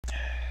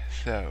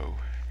So,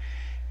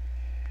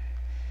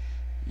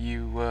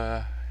 you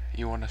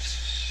want to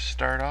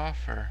start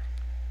off, or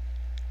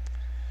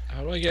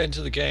How do I get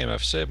into the game?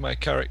 I've saved my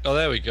character. Oh,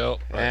 there we go.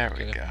 Right, there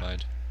we okay, go. never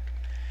mind.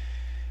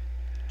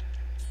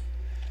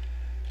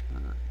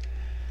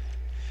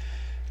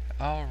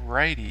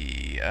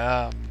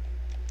 Alrighty.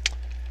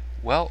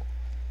 Well,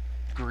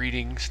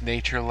 greetings,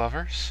 nature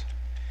lovers.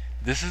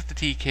 This is the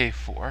TK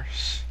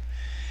Force,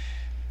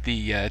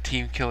 the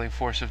team killing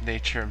force of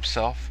nature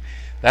himself.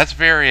 That's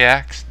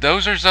Veriax.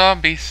 Those are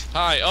zombies.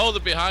 Hi. Oh,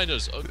 they're behind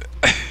us. Oh,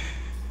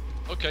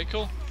 okay,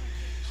 cool.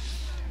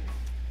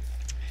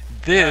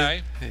 This,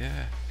 Hi.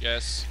 yeah.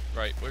 Yes.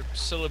 Right, we're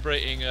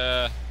celebrating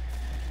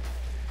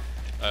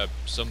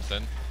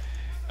something,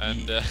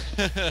 and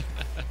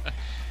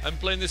I'm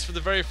playing this for the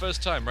very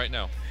first time right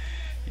now.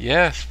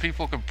 Yes,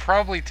 people can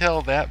probably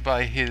tell that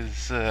by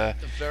his, The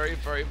very,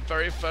 very,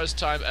 very first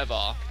time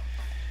ever.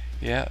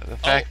 yeah, the Oh,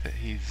 fact that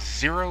he's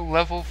 0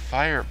 level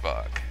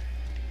firebug.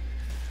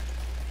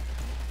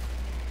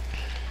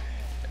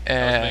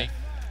 that was me.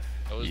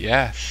 That was me.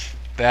 Yes,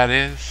 that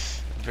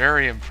is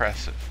very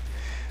impressive.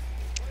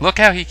 Look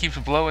how he keeps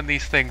blowing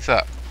these things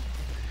up.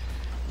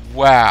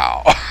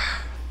 Wow.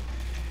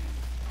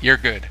 You're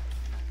good.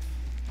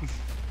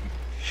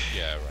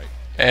 Yeah, right.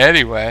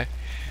 Anyway,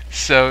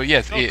 so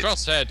yes, No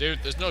crosshair, dude.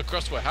 There's no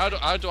crosshair.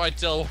 How do I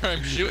tell where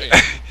I'm shooting?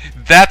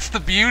 that's the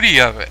beauty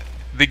of it.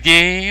 The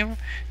game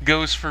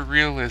goes for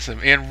realism.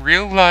 In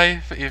real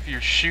life, if you're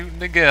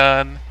shooting a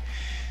gun,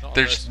 Not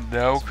there's unless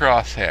no it's me.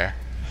 crosshair.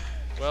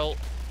 Well,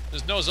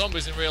 there's no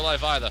zombies in real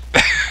life either.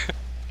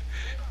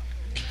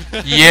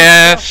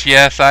 Yes,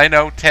 yes, I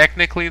know.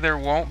 Technically, there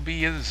won't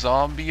be a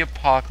zombie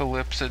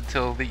apocalypse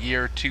until the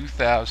year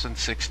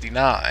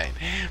 2069.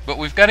 But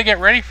we've got to get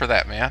ready for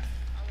that, man.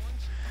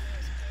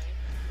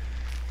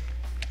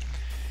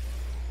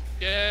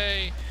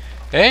 Yay!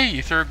 Hey,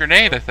 you threw a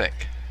grenade, I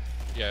think.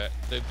 Yeah,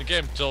 the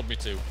game told me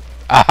to.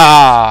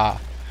 Aha!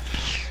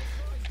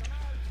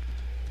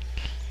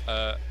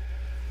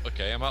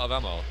 Okay, I'm out of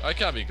ammo. I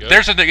can't be good.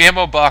 There's an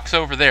ammo box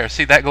over there.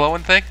 See that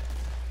glowing thing?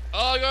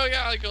 Oh,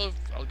 yeah,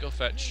 I'll go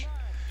fetch.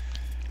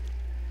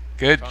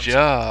 Good Found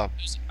job.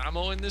 There's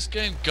ammo in this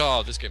game?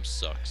 God, this game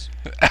sucks.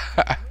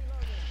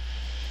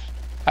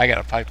 I got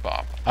a pipe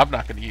bomb. I'm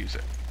not going to use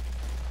it.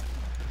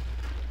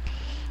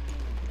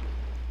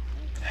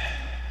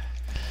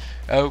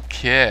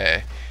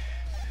 Okay.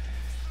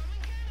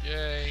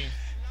 Yay.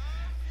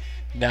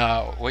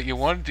 Now, what you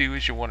want to do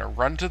is you want to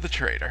run to the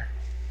trader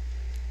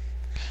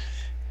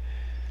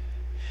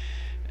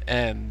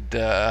and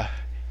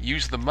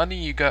use the money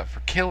you got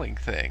for killing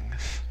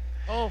things.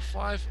 Oh,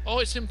 Oh,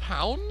 it's in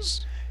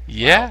pounds? Wow.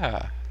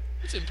 Yeah.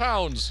 It's in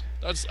pounds.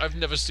 I've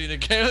never seen a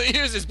game that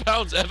uses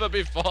pounds ever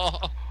before.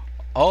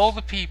 All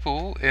the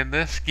people in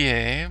this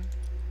game,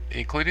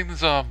 including the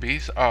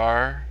zombies,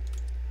 are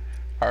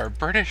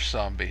British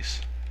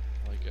zombies.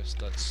 I guess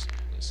that's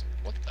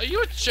what? Are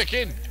you a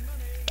chicken?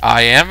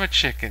 I am a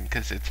chicken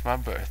because it's my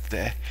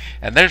birthday.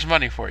 And there's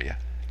money for you.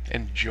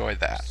 Enjoy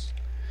that.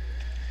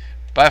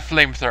 Buy a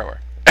flamethrower.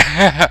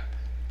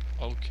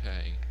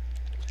 Okay.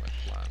 What's my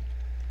plan?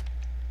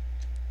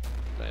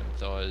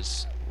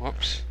 Flamethrowers.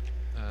 Whoops.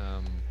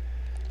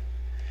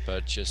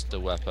 Purchase the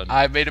weapon.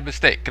 I made a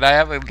mistake. Can I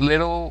have a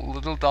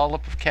little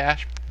dollop of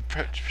cash?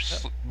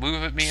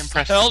 Move at me and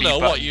press the Hell B no,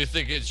 button. what, you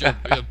think it's your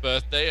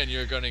birthday and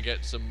you're gonna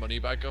get some money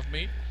back off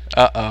me?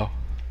 Uh-oh.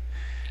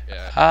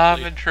 Yeah.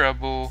 I'm in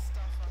trouble.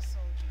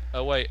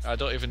 Oh wait, I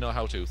don't even know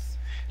how to.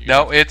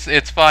 No,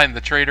 it's fine.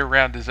 The trader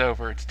round is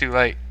over. It's too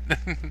late.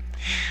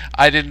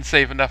 I didn't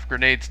save enough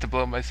grenades to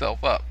blow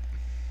myself up.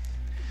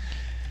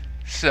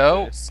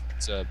 So, It's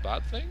a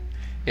bad thing?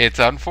 it's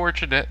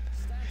unfortunate.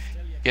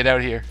 Get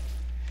out here.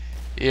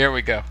 Here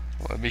we go.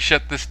 Let me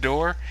shut this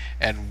door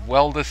and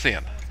weld us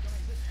in.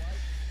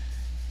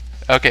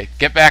 Okay,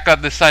 get back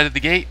on this side of the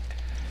gate.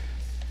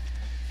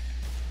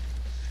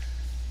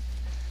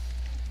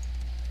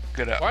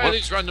 Good. Why are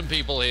these random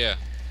people here?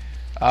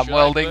 I'm Should I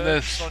welding burn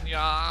this.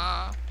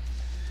 Sonia?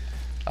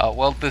 I'll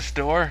weld this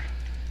door.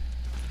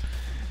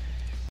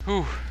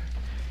 Whew.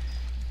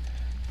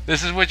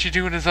 This is what you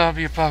do in a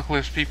zombie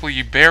apocalypse, people.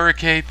 You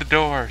barricade the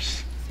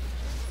doors.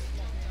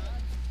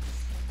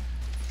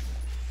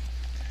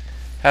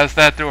 How's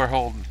that door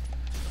holding?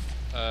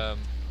 I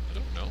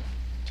don't know.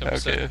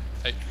 10%. Okay.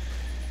 Hey,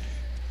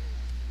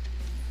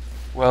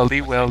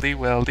 Weldy, weldy,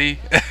 weldy.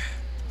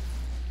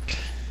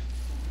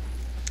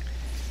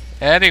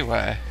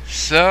 Anyway,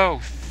 so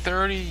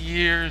 30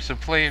 years of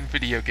playing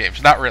video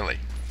games. Not really.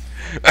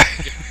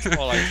 it's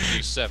more like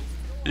G7,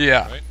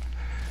 Yeah, right?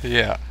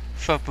 yeah,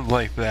 something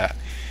like that.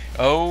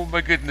 Oh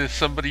my goodness,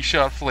 somebody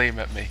shot flame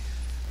at me.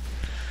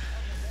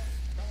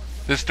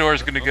 This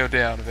door's gonna go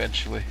down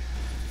eventually.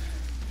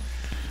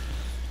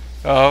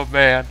 Oh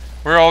man,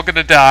 we're all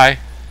gonna die.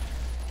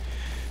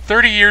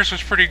 30 years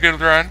was pretty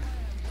good run.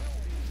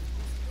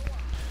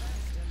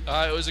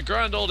 It was a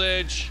grand old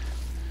age.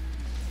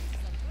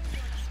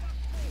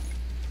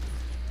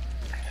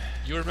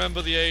 You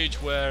remember the age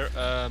where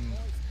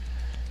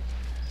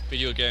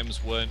video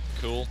games weren't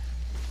cool?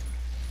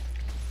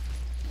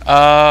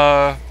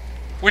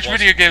 Which Wasn't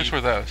video games the-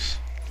 were those?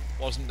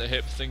 Wasn't the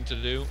hip thing to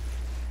do?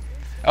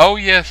 Oh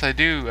yes, I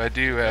do There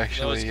was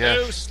actually,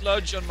 no yes.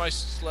 sludge on my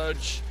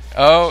sludge.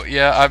 Oh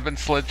yeah, I've been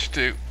sledged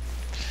too.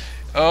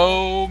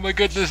 Oh my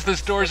goodness,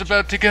 this door's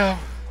about to go.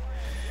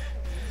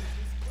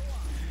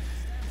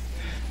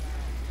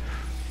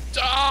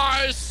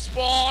 Die,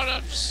 spawn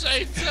of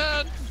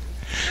Satan!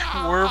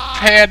 We're Die!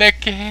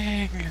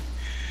 panicking.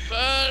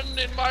 Burn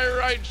in my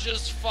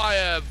righteous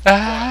fire! Ah.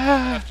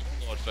 I have to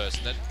Lord first,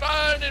 and then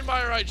burn in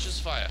my righteous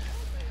fire.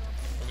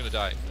 I'm gonna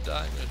die. I'm gonna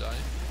die. I'm gonna die.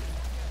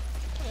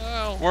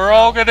 Oh, We're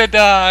all gonna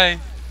die.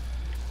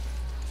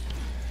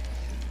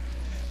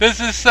 This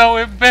is so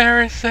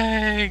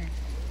embarrassing.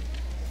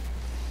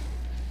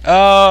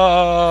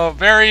 Oh,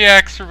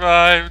 veriax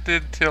survived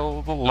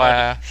until the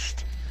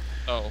last.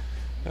 Oh.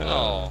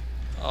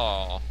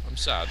 I'm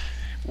sad.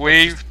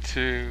 Wave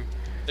 2.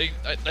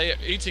 They're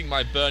eating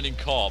my burning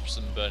corpse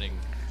and burning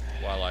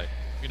while I,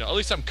 at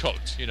least I'm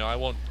cooked. I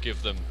won't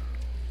give them,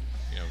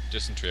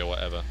 dysentery or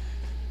whatever.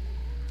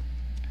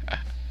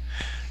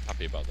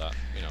 Happy about that.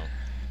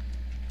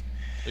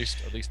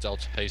 At least I'll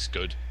taste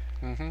good.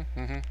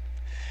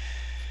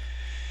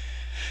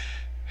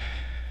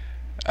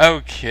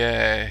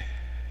 Okay.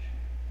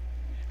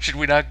 Should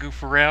we not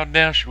goof around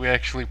now? Should we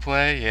actually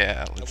play?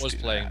 Yeah, let's I was do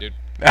playing, that. dude.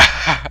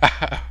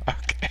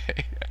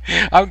 Okay.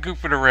 I'm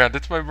goofing around.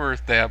 It's my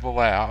birthday. I'm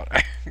allowed.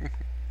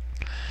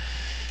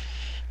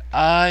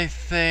 I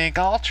think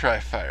I'll try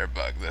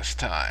Firebug this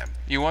time.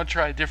 You want to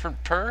try a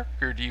different perk,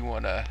 or do you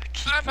want to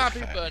keep I'm with happy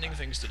Firebug? burning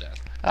things to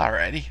death.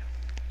 Alrighty.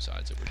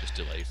 Besides, it would just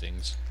delay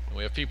things. And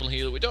we have people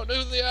here that we don't know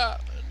who they are,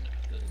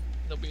 and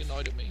they'll be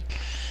annoyed at me.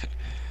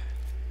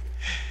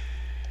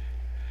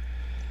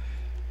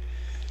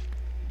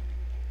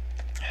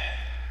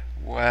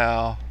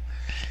 Well,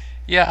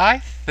 yeah, I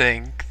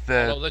think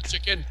that... Hello, the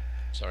chicken!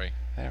 Sorry.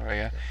 There we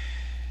go.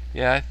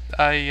 Yeah,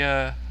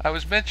 I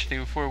was mentioning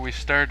before we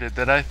started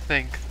that I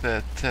think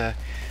that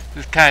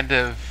this kind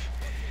of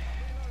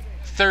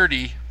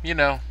 30,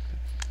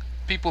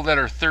 people that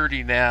are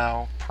 30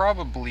 now,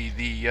 probably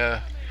the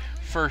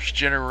first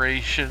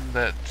generation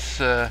that's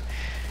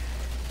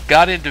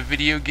got into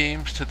video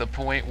games to the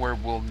point where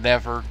we'll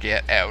never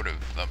get out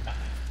of them.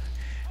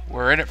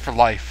 We're in it for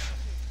life.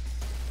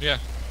 Yeah.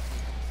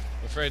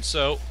 I'm afraid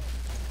so.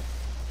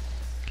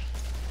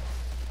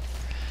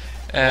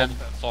 And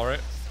for it.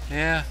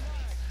 yeah,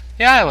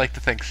 I like to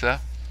think so.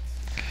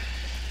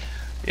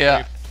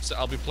 Yeah. So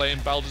I'll be playing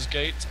Baldur's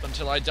Gate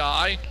until I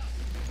die.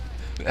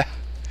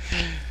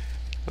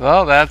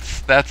 Well,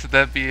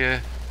 that'd be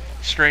a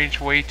strange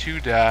way to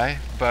die,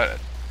 but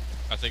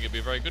I think it'd be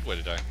a very good way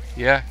to die.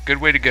 yeah,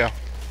 good way to go.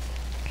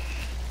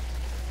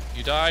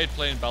 You died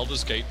playing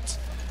Baldur's Gate.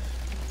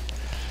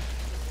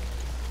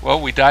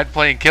 Well, we died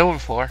playing Killing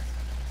Floor.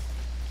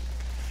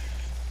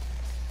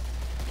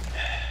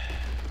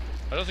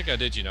 I don't think I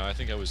did, I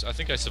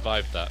think I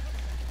survived that.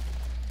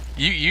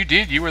 You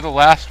did. You were the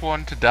last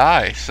one to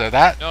die, so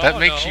that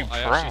makes you pro.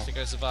 I actually think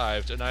I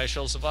survived, and I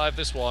shall survive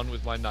this one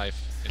with my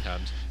knife in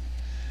hand.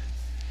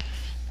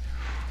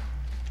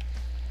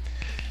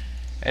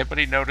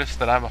 Anybody notice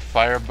that I'm a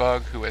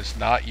firebug who has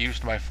not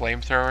used my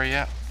flamethrower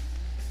yet?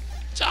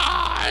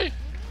 Die!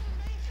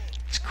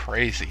 It's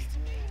crazy.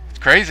 It's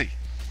crazy.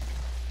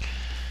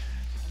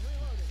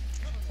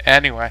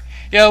 Anyway,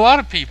 yeah, a lot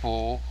of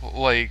people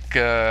like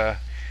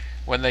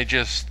when they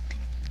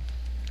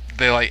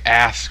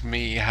ask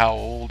me how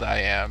old I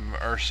am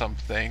or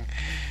something,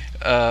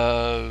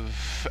 and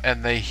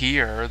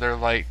they're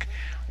like,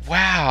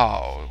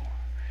 "Wow,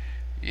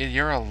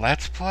 you're a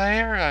Let's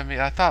Player?" I mean,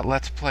 I thought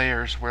Let's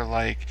Players were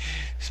like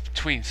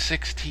between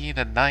 16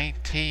 and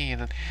 19,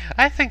 and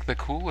I think the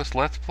coolest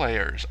Let's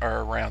Players are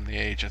around the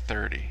age of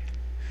 30.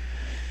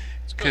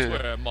 It's because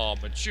we're more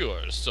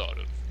mature, sort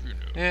of,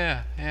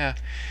 Yeah, yeah.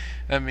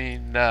 I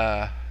mean,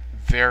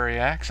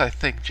 Veriax, I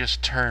think,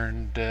 just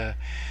turned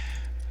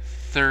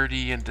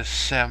 30 in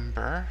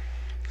December.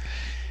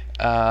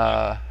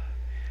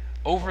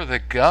 Over the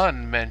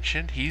Gun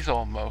mentioned he's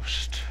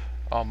almost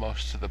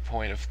to the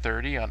point of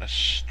 30 on a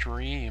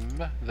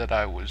stream that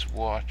I was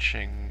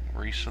watching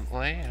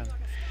recently, and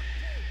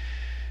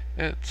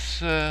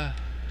it's yeah,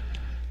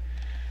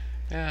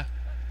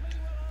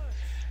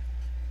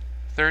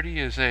 30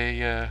 is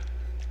a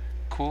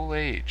cool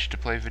age to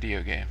play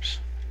video games.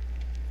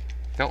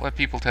 Don't let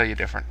people tell you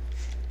different.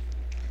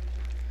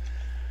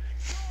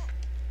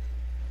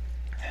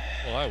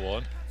 Well, I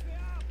won't.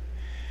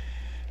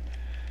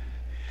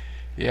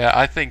 Yeah,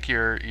 I think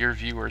your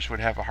viewers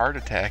would have a heart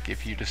attack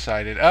if you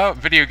decided, oh,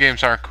 video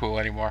games aren't cool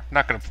anymore. I'm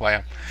not going to play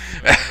them.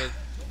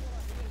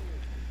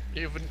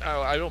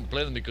 I don't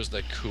play them because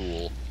they're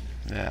cool.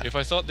 Yeah. If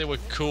I thought they were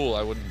cool,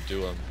 I wouldn't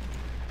do them.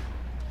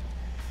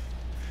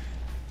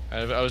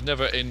 I was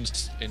never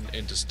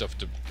into stuff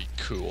to be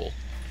cool.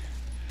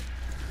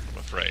 I'm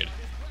afraid.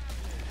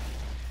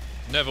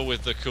 Never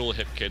with the cool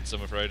hip kids,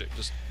 I'm afraid. It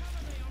just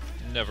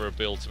never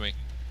appealed to me.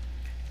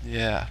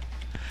 Yeah.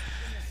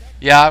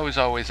 Yeah, I was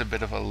always a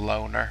bit of a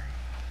loner.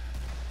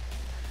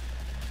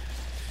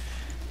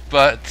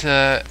 But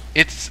it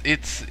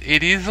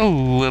is a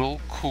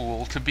little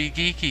cool to be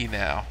geeky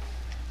now.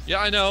 Yeah,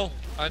 I know.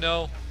 I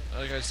know.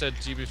 Like I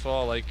said to you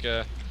before, like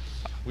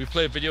we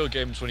played video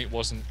games when it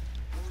wasn't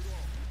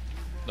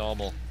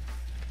normal,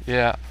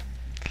 Yeah.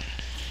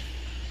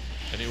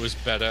 and it was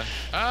better.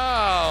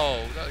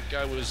 Ow! That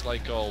guy was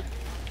like all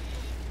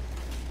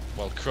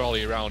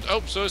crawly around.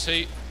 Oh, so is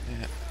he.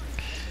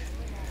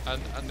 Yeah.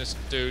 And this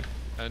dude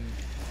and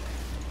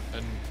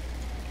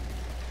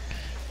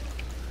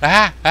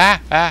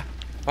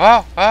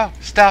Oh,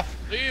 stuff.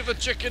 leave the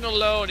chicken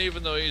alone,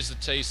 even though he's the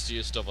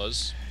tastiest of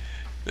us.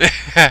 In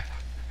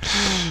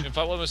fact,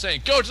 what am I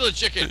saying? Go to the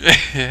chicken.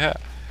 Yeah.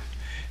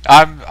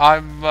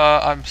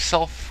 I'm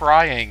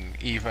self-frying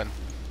even.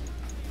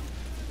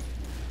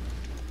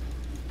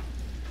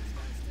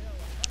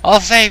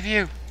 I'll save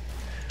you.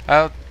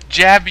 I'll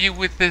jab you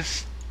with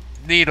this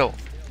needle.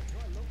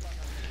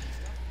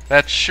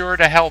 That's sure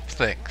to help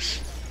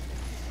things.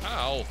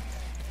 Ow!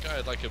 Guy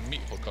had like a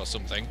meat hook or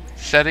something.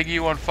 Setting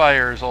you on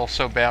fire is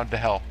also bound to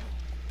help.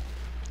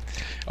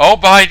 Oh,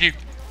 behind you.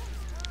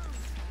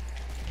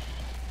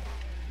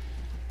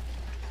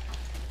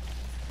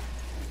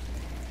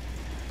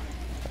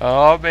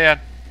 Oh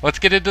man, let's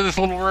get into this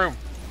little room.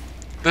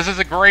 This is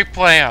a great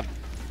plan.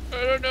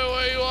 I don't know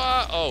where you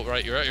are. Oh,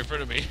 right, you're right in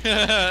front of me.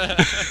 Yeah.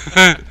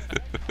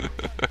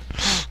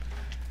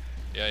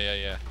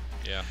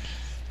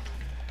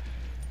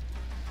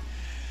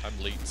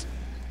 I'm leaked.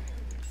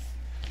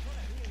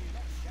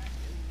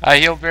 I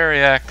heal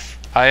veriax.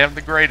 I am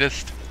the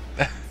greatest.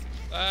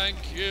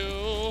 Thank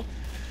you.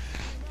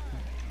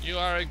 You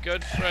are a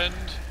good friend.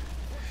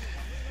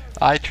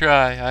 I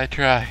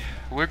try.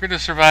 We're gonna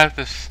survive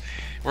this.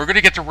 We're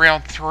gonna get to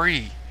round 3.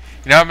 You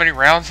know how many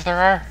rounds there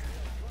are?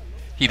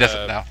 He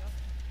doesn't know.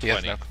 He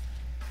has 20. no.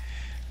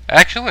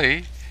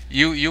 Actually,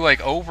 you like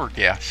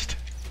overguessed.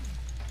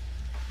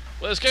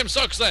 Well, this game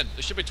sucks then.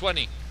 There should be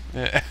 20.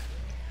 Yeah.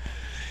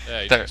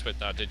 Yeah, you didn't expect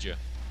that, did you?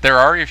 There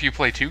are if you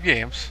play 2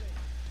 games.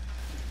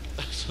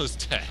 So it's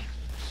 10.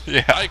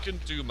 Yeah. I can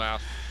do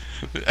math.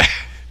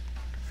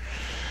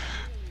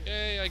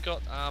 Yay, I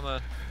got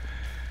armor.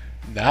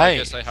 Nice. I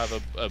guess I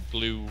have a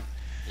blue,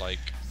 like,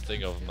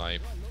 thing of my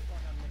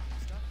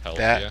health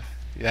here.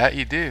 That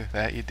you do.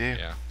 That you do.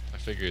 Yeah, I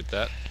figured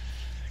that.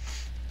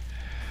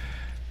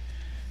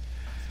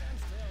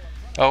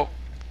 Oh,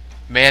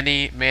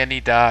 Manny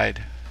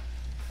died.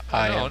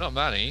 No, not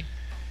Manny.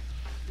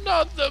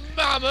 Not the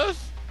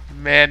mammoth!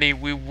 Manny,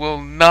 we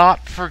will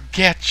not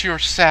forget your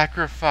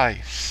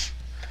sacrifice.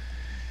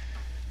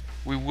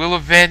 We will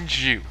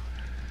avenge you.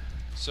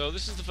 So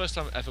this is the first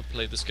time I've ever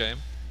played this game.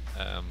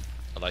 I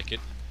like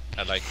it.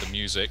 I like the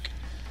music.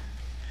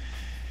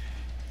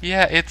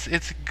 Yeah, it's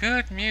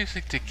good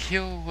music to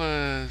kill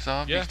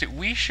zombies. Yeah.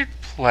 We should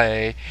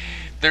play.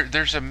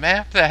 There's a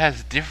map that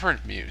has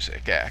different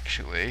music.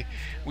 Actually,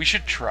 we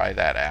should try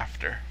that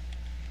after.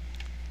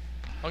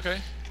 Okay.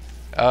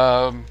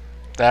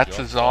 That's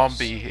Your a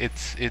zombie.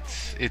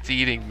 It's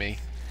eating me.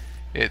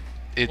 It's.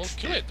 Well,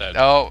 kill it then.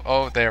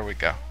 Oh, there we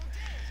go.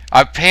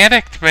 I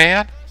panicked,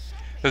 man.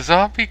 The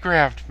zombie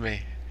grabbed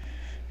me.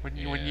 When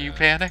you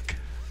panic.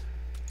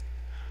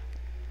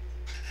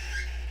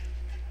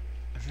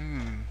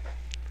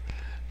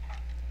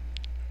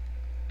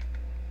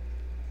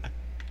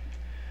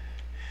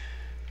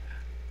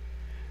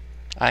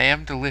 I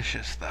am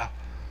delicious, though.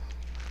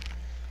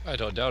 I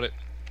don't doubt it.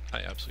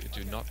 I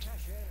absolutely do not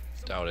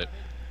doubt it.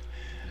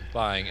 I'm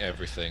buying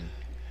everything.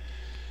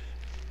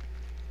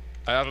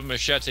 I have a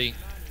machete.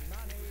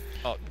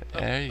 Oh,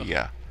 There you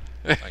go.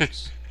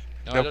 thanks.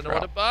 Now No I don't know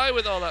what to problem. buy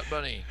with all that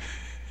money.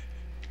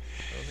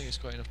 I don't think it's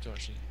quite enough to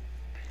actually.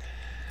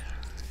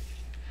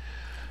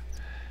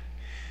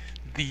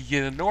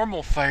 The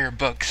normal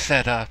firebug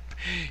setup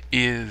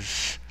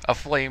is a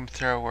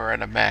flamethrower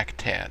and a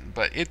MAC-10,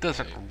 but it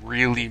doesn't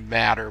really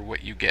matter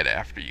what you get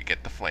after you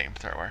get the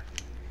flamethrower.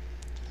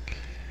 I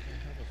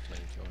have a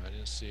flamethrower. I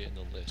didn't see it in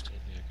the list. I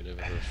don't think I could have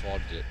ever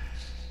afforded it.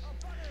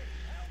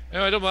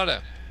 Anyway, don't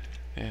matter.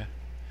 Yeah.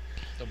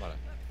 Don't matter.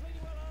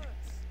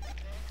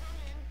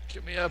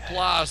 Give me a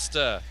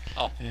plaster.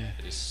 Oh, Yeah.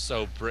 it is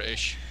so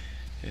British.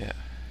 Yeah.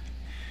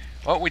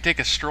 Why don't we take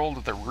a stroll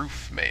to the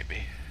roof,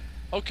 maybe?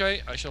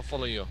 Okay, I shall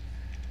follow you.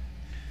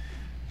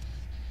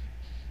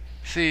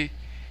 See,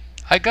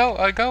 I go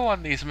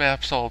on these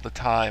maps all the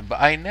time, but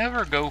I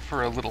never go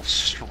for a little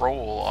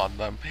stroll on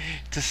them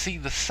to see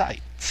the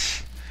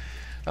sights.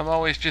 I'm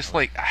always just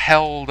like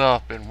held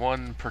up in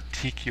one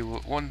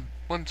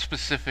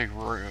specific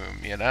room,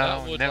 you know?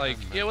 That would Never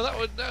yeah,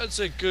 well that's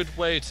a good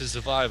way to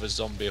survive a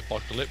zombie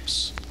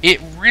apocalypse. It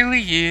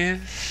really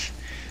is,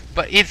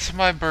 but it's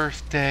my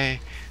birthday,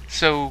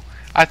 so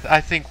I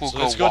think we'll So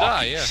go let's go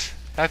die, yeah. walkies.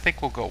 I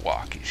think we'll go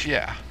walkies,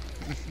 yeah.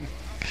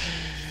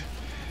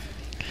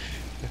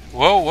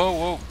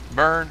 Whoa.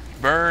 Burn,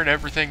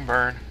 everything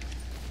burn.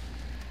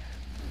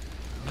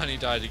 Manny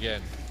died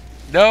again.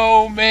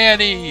 No,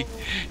 Manny!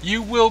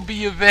 You will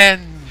be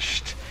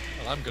avenged!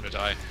 Well, I'm gonna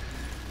die.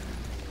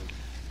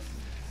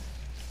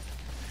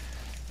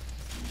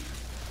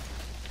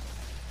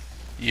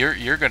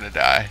 You're gonna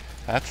die.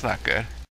 That's not good.